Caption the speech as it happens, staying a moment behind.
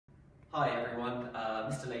Hi everyone,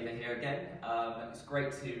 Mr Laver here again. It's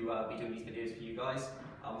great to be doing these videos for you guys.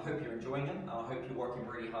 I hope you're enjoying them. I hope you're working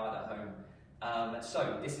really hard at home.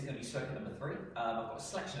 So this is going to be circuit number 3. I've got a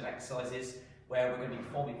selection of exercises where we're going to be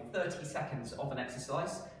performing 30 seconds of an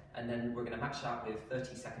exercise, and then we're going to match that with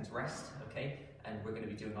 30 seconds rest, okay? And we're going to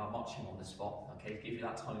be doing our marching on the spot, okay? To give you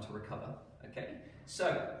that time to recover, okay?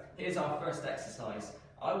 So here's our first exercise.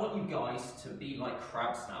 I want you guys to be like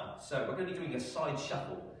crabs now. So we're going to be doing a side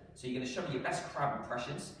shuffle. So you're going to show me your best crab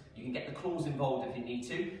impressions. You can get the claws involved if you need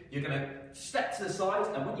to. You're going to step to the side,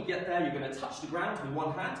 and when you get there, you're going to touch the ground with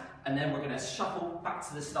one hand, and then we're going to shuffle back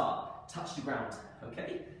to the start. Touch the ground,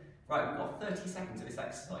 okay? Right, we've got 30 seconds of this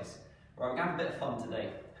exercise. Right, we're going to have a bit of fun today.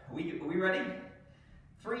 Are we ready?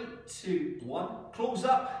 3, 2, 1. Claws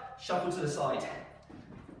up, shuffle to the side.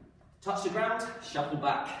 Touch the ground, shuffle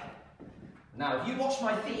back. Now, if you watch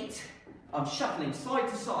my feet, I'm shuffling side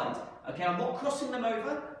to side. Okay, I'm not crossing them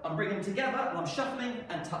over, I'm bringing them together, and I'm shuffling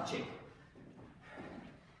and touching.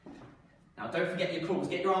 Now don't forget your claws,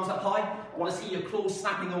 get your arms up high, I want to see your claws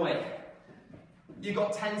snapping away. You've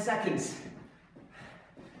got 10 seconds.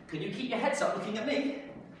 Can you keep your heads up looking at me?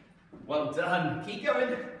 Well done, keep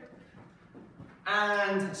going.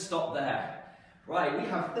 And stop there. Right, we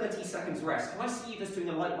have 30 seconds rest. Can I see you just doing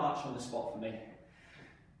a light march on the spot for me?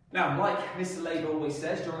 Now, like Mr Laver always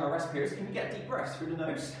says during our rest periods, can we get deep breaths through the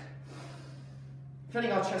nose?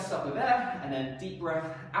 Filling our chests up with air, and then deep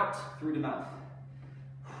breath out through the mouth.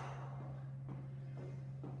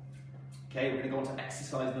 Okay, we're going to go on to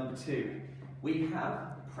exercise number 2. We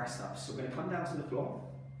have press ups. So we're going to come down to the floor.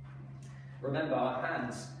 Remember, our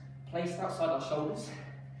hands placed outside our shoulders.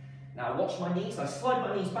 Now watch my knees. I slide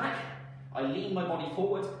my knees back, I lean my body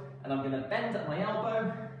forward, and I'm going to bend at my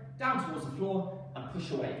elbow, down towards the floor, and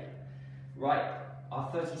push away. Right, our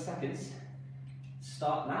 30 seconds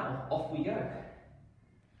start now. Off we go.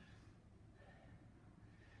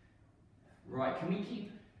 Right, can we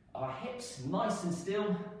keep our hips nice and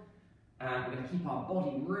still? And we're going to keep our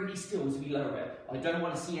body really still as we lower it. I don't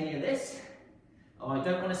want to see any of this. I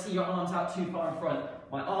don't want to see your arms out too far in front.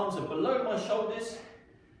 My arms are below my shoulders,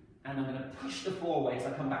 and I'm going to push the floor away as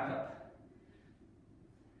I come back up.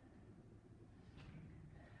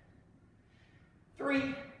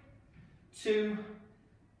 3, 2,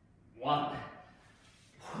 1.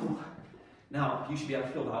 Whew. Now, you should be able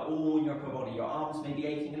to feel that all in your upper body. Your arms may be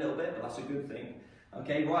aching a little bit, but that's a good thing.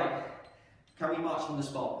 Okay, right. Can we march on the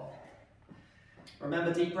spot?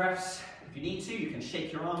 Remember deep breaths. If you need to, you can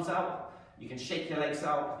shake your arms out. You can shake your legs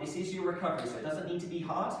out. This is your recovery, so it doesn't need to be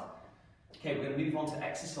hard. Okay, we're going to move on to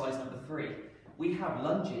exercise number 3. We have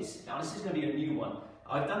lunges. Now, this is going to be a new one.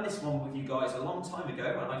 I've done this one with you guys a long time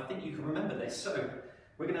ago, and I think you can remember this. So,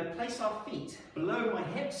 we're going to place our feet below my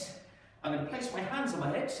hips. I'm going to place my hands on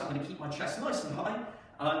my hips, I'm going to keep my chest nice and high,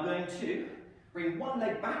 and I'm going to bring one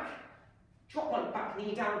leg back, drop my back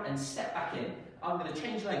knee down, and step back in. I'm going to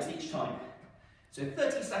change legs each time. So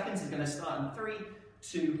 30 seconds is going to start in 3,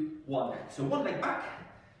 2, 1. So one leg back,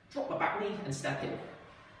 drop my back knee, and step in.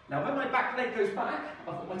 Now when my back leg goes back, I've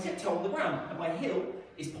got my tiptoe on the ground, and my heel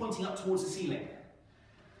is pointing up towards the ceiling.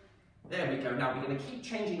 There we go. Now we're going to keep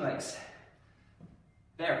changing legs.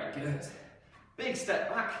 Very good. Big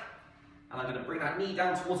step back. And I'm going to bring that knee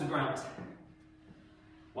down towards the ground.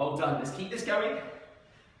 Well done. Let's keep this going.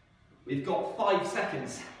 We've got 5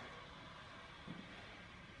 seconds.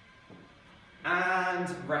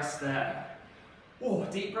 And rest there. Oh,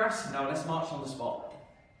 deep breaths. Now let's march on the spot.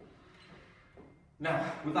 Now,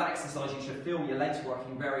 with that exercise, you should feel your legs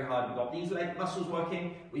working very hard. We've got these leg muscles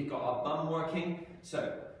working. We've got our bum working.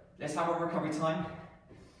 So, let's have a recovery time.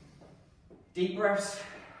 Deep breaths,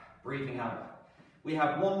 breathing out. We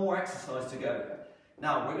have one more exercise to go.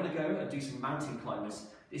 Now, we're going to go and do some mountain climbers.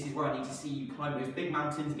 This is where I need to see you climb those big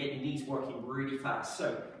mountains and get your knees working really fast.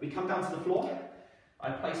 So, we come down to the floor.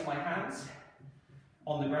 I place my hands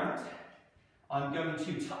on the ground. I'm going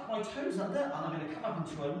to tuck my toes under, and I'm going to come up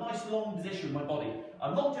into a nice long position with my body.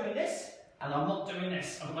 I'm not doing this, and I'm not doing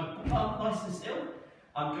this. I've got my bum nice and still.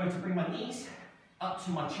 I'm going to bring my knees up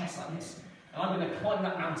to my chest like this, and I'm going to climb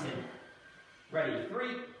that mountain. Ready,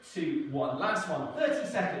 3, 2, 1. Last one, 30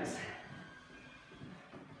 seconds.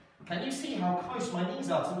 Can you see how close my knees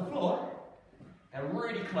are to the floor? They're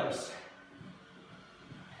really close.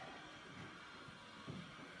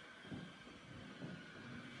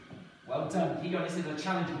 Well done. Keep going. This is a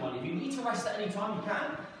challenging one. If you need to rest at any time, you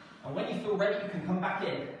can. And when you feel ready, you can come back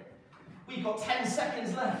in. We've got 10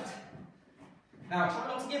 seconds left. Now, try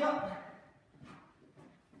not to give up.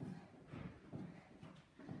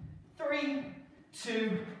 3,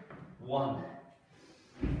 2, 1.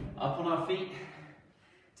 Up on our feet.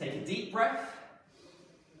 Take a deep breath.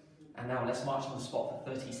 And now let's march on the spot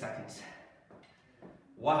for 30 seconds.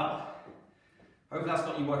 Wow. Hopefully that's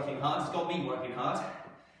got you working hard. It's got me working hard.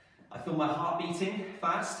 I feel my heart beating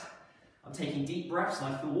fast. I'm taking deep breaths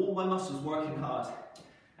and I feel all my muscles working hard.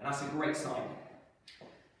 And that's a great sign.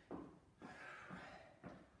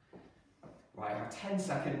 Right, I have 10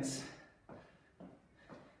 seconds.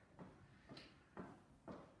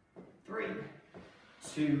 3,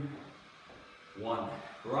 2, 1.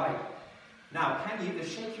 Right. Now, can you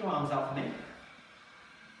just shake your arms out for me?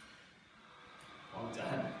 Well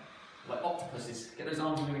done. Like octopuses. Get those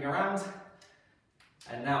arms moving around.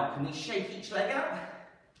 And now, can we shake each leg out?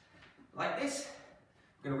 Like this.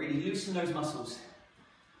 We're going to really loosen those muscles.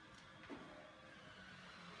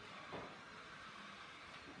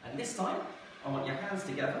 And this time, I want your hands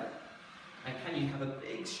together. And can you have a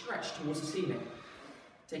big stretch towards the ceiling?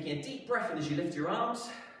 Taking a deep breath in as you lift your arms.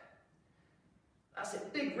 That's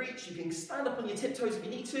it, big reach. You can stand up on your tiptoes if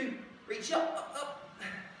you need to. Reach up, up, up.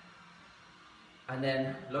 And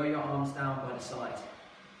then lower your arms down by the side.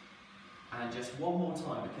 And just one more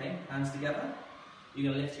time, okay? Hands together.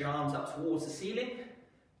 You're going to lift your arms up towards the ceiling.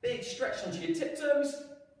 Big stretch onto your tiptoes.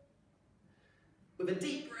 With a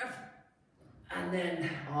deep breath. And then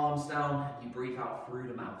arms down. You breathe out through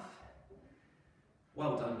the mouth.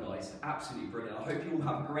 Well done, guys. Absolutely brilliant. I hope you all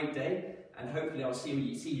have a great day. And hopefully I'll see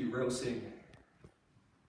you real soon.